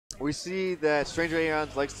We see that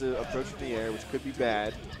Strangeraeons likes to approach in the air, which could be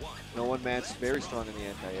bad. Nooneman's very strong in the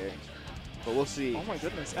anti-air. But we'll see. Oh my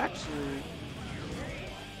goodness, actually.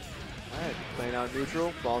 All right, playing out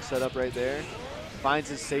neutral. Ball set up right there. Finds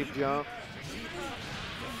his safe jump.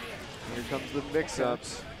 Here comes the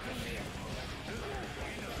mix-ups.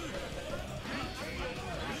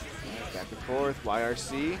 Back and forth.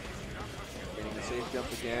 YRC. Getting the safe jump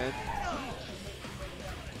again.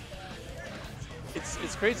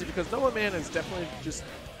 It's crazy because Nooneman has definitely just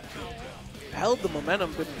held the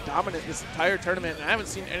momentum, been dominant this entire tournament, and I haven't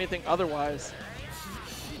seen anything otherwise.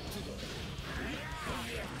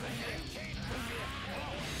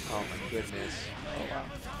 Oh my goodness. Oh, wow.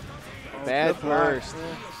 Oh, Bad good block. burst.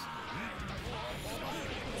 Yeah.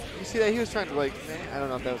 You see that he was trying to like, I don't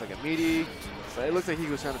know if that was like a meaty, but it looks like he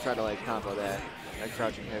was trying to like combo that, like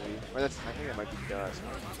crouching heavy. Or that's, I think that might be dust.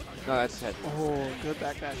 No, that's head. Oh, good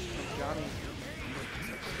backdash from Johnny.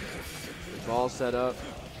 Ball set up,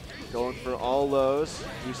 going for all lows.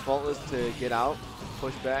 He's faultless to get out,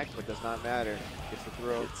 push back, but does not matter. Gets the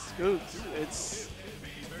throw. It scoots. It's.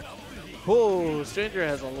 Oh, Stranger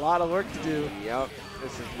has a lot of work to do. Yep,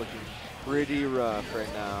 this is looking pretty rough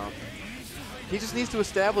right now. He just needs to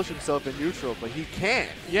establish himself in neutral, but he can't.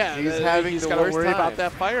 Yeah, he's having he's the got to worst worry time. about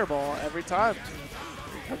that fireball every time.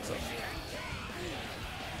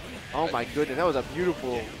 Oh my goodness, that was a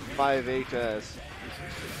beautiful 5HS.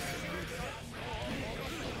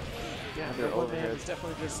 Yeah, Their Nooneman overhead. is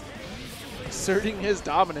definitely just asserting his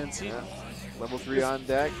dominance. He, Yeah. Level 3 on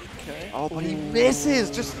deck. okay. Oh, but he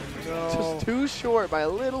misses just No. too short by a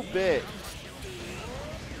little bit.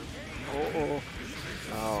 Uh-oh.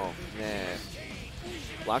 Oh, man.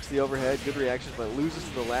 Blocks the overhead, good reaction, but loses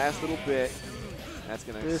to the last little bit. That's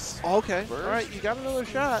going to Okay. burst. All right, you got another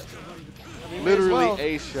shot. I mean, Literally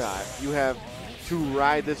may as well. a shot. You have to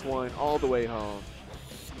ride this one all the way home.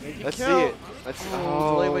 Make it Let's see count. it. Let's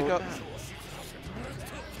Oh, delay wake up.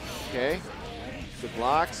 Okay. Good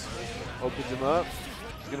blocks. Opens him up.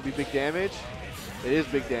 It's going to be big damage. It is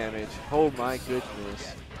big damage. Oh my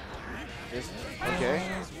goodness.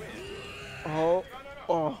 Okay.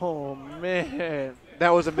 Oh man. That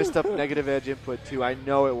was a missed up negative edge input too. I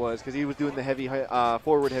know it was because he was doing the heavy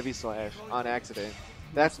forward heavy slash on accident.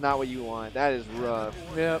 That's not what you want. That is rough.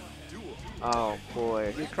 Yep. Oh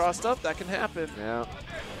boy. Get crossed up, that can happen. Yeah.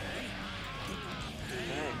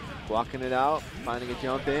 Blocking it out, finding a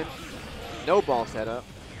jump in. No ball setup.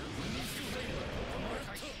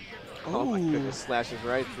 Oh my Ooh. goodness, slashes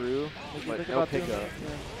right through, but Think no about doing pickup. that,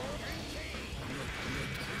 yeah.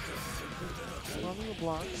 Loving the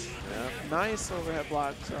blocks. Yeah. Nice overhead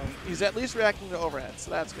block. So he's at least reacting to overhead, so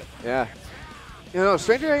that's good. Yeah. You know,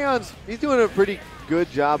 Strangeraeons, he's doing a pretty good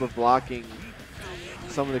job of blocking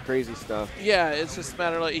some of the crazy stuff. Yeah, it's just a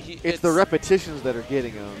matter of like It's the repetitions that are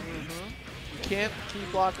getting him. You can't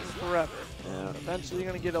keep blocking forever. Yeah. Eventually,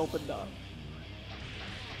 you're gonna get opened up.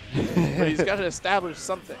 But he's got to establish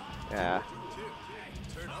something. Yeah.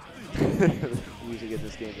 Music in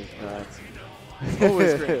this game is nuts.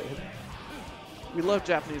 Always great. We love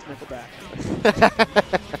Japanese nickelback.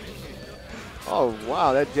 Oh,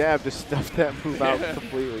 wow, that jab just stuffed that move out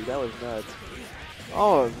completely. That was nuts.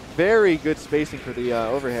 Oh, very good spacing for the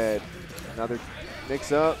overhead. Another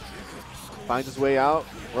mix up. Finds his way out.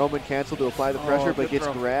 Roman canceled to apply the pressure, but gets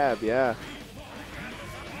grabbed, yeah.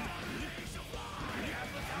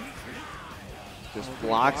 Just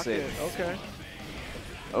blocks it. Okay.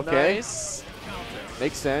 Okay. Nice.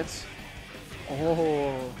 Makes sense.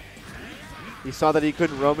 Oh. He saw that he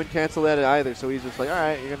couldn't Roman cancel that either, so he's just like, all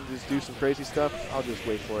right, you're going to just do some crazy stuff. I'll just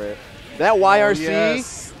wait for it. That YRC. Oh,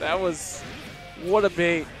 yes. That was, what a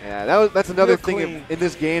bait. Yeah, that's another thing clean. in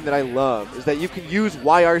this game that I love, is that you can use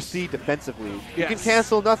YRC defensively. You can Yes.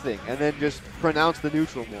 cancel nothing and then just pronounce the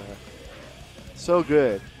neutral more. So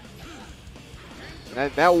good.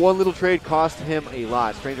 And that one little trade cost him a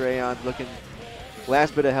lot. Strangeraeons looking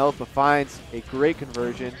last bit of health, but finds a great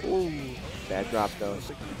conversion. Ooh. Bad drop, though. I don't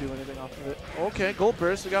think you can do anything off of it. Okay, gold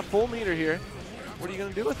burst. We got full meter here. What are you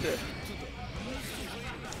going to do with it?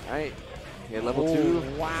 All right. Yeah, level 2.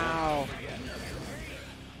 Wow.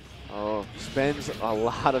 Oh, spends a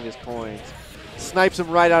lot of his coins. Snipes him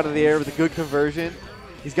right out of the air with a good conversion.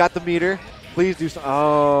 He's got the meter. Please do some.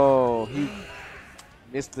 Oh, he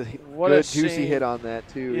missed the good juicy hit on that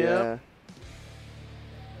too. Yep. Yeah.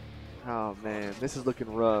 Oh man, this is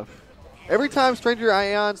looking rough. Every time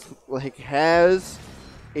Strangeraeons like has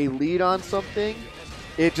a lead on something,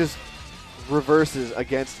 it just reverses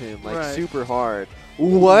against him like super hard.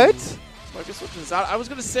 What? So I guess switching this out. I was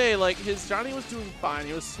gonna say like his Johnny was doing fine.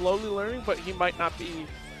 He was slowly learning, but he might not be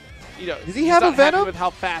you know, Does he he's have a not happy Venom? with how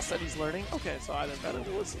fast that he's learning. Okay, so either Venom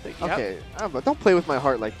or what's the thing? Yep. Okay, but don't play with my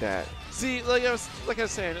heart like that. See, like I was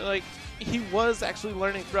saying, like he was actually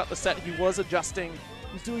learning throughout the set. He was adjusting.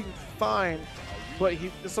 He's doing fine, but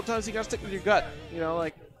sometimes you gotta stick with your gut. You know,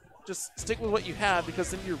 like just stick with what you have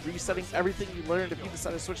because then you're resetting everything you learned if you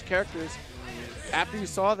decide to switch characters after you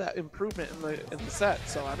saw that improvement in the set.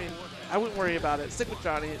 So I mean, I wouldn't worry about it. Stick with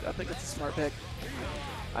Johnny. I think it's a smart pick.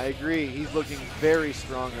 I agree. He's looking very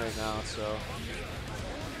strong right now, so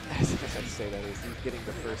as I say that is, he's getting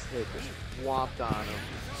the first hit just whomped on him.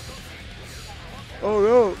 Oh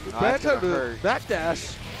no! That's gonna hurt.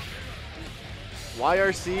 Backdash.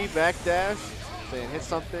 YRC backdash, saying hit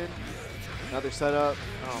something. Another setup.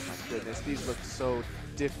 Oh my goodness, these look so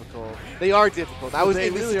difficult. They are difficult. I was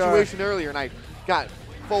in this situation earlier and I got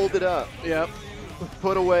folded up. Yep.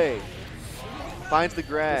 Put away. Finds the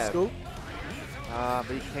grab. Scoop. But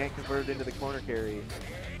he can't convert it into the corner carry.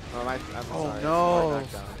 Oh, I'm sorry. No.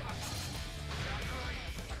 Knockdown.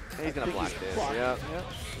 And he's gonna block this. Yep.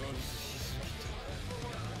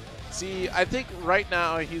 See, I think right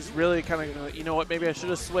now he's really kind of going, you know what, maybe I should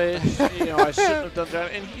have switched. You know, I shouldn't have done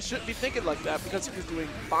that. And he shouldn't be thinking like that because he was doing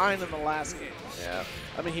fine in the last game. Yeah.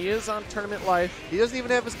 I mean, he is on tournament life. He doesn't even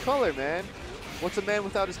have his color, man. What's a man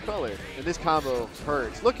without his color? And this combo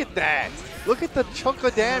hurts. Look at that. Look at the chunk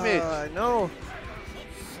of damage. I know.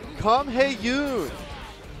 Come Hey Yoon.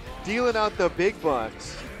 Dealing out the big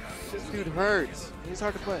bucks. This dude hurts. He's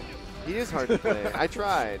hard to play. He is hard to play. I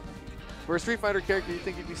tried. For a Street Fighter character, you'd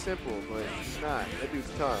think he'd be simple, but he's not. That dude's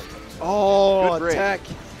tough. Oh, good break. attack.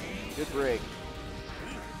 Good break.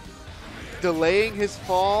 Delaying his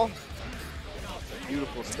fall.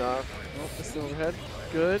 Beautiful stuff. Oh, this overhead.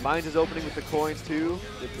 Good. Finds his opening with the coins, too.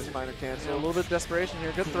 Gets the minor Yeah, cancel. a little bit of desperation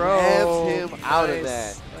here. Good throw. Grabs him out of Nice.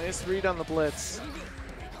 that. Nice read on the blitz.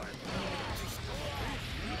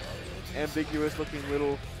 Ambiguous looking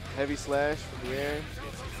little heavy slash from the air.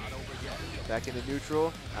 Back into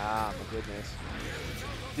neutral. Ah, my goodness.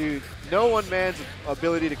 Dude, no one man's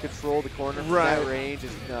ability to control the corner from that range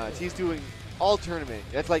is nuts. He's doing all tournament.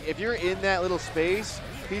 That's like, if you're in that little space,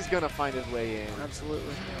 he's going to find his way in.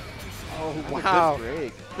 Absolutely. Oh, That's wow. a good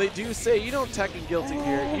break. They do say you don't tech and guilty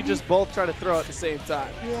here. You just both try to throw at the same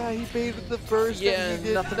time. Yeah, he baited the first Yeah, and he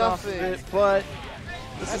did nothing off of it, but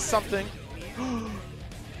this is something.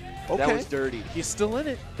 Okay. That was dirty. He's still in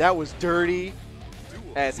it. That was dirty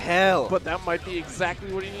as hell. But that might be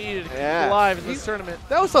exactly what he needed to keep Yeah. alive in this tournament.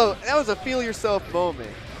 That was a feel yourself moment.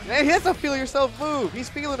 Hey, that's a feel yourself move. He's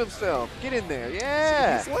feeling himself. Get in there.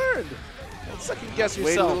 Yeah. He's learned. Second guess Wait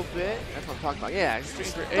yourself. a little bit. That's what I'm talking about. Yeah.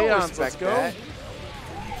 Strangeraeons, let's go. That.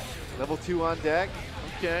 Level 2 on deck.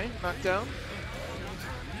 Okay, knockdown.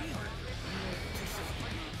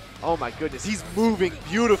 Oh my goodness. He's moving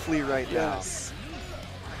beautifully right Yes.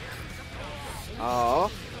 now.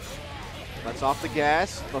 Oh. Lets off the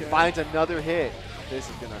gas, but Okay. finds another hit. This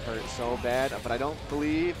is going to hurt so bad, but I don't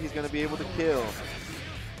believe he's going to be able to kill.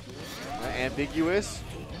 Ambiguous.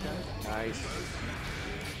 Nice.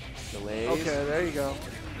 Delays. Okay, there you go. All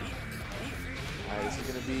right, this is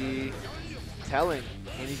going to be telling.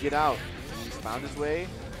 Can he get out? He's found his way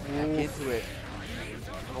back into it.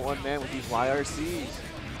 One man with these YRCs.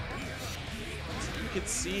 You can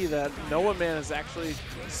see that Nooneman is actually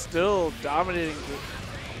still dominating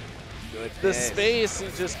the space. He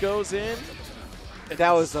just goes in.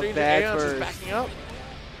 That was a bad Strangeraeons burst. is backing up.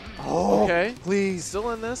 Oh, Okay. please.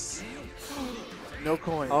 Still in this. No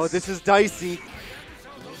coins. Oh, this is dicey.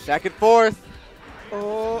 Back and forth.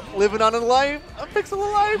 Oh, Living on a life. A pixel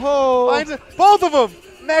of life. oh. Finds it. Both of them.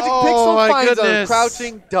 Magic Oh, Pixel my finds goodness. a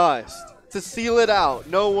crouching dust to seal it out.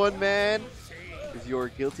 No one man is your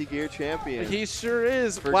Guilty Gear champion He sure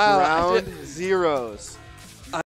is. for Wow. round zeros.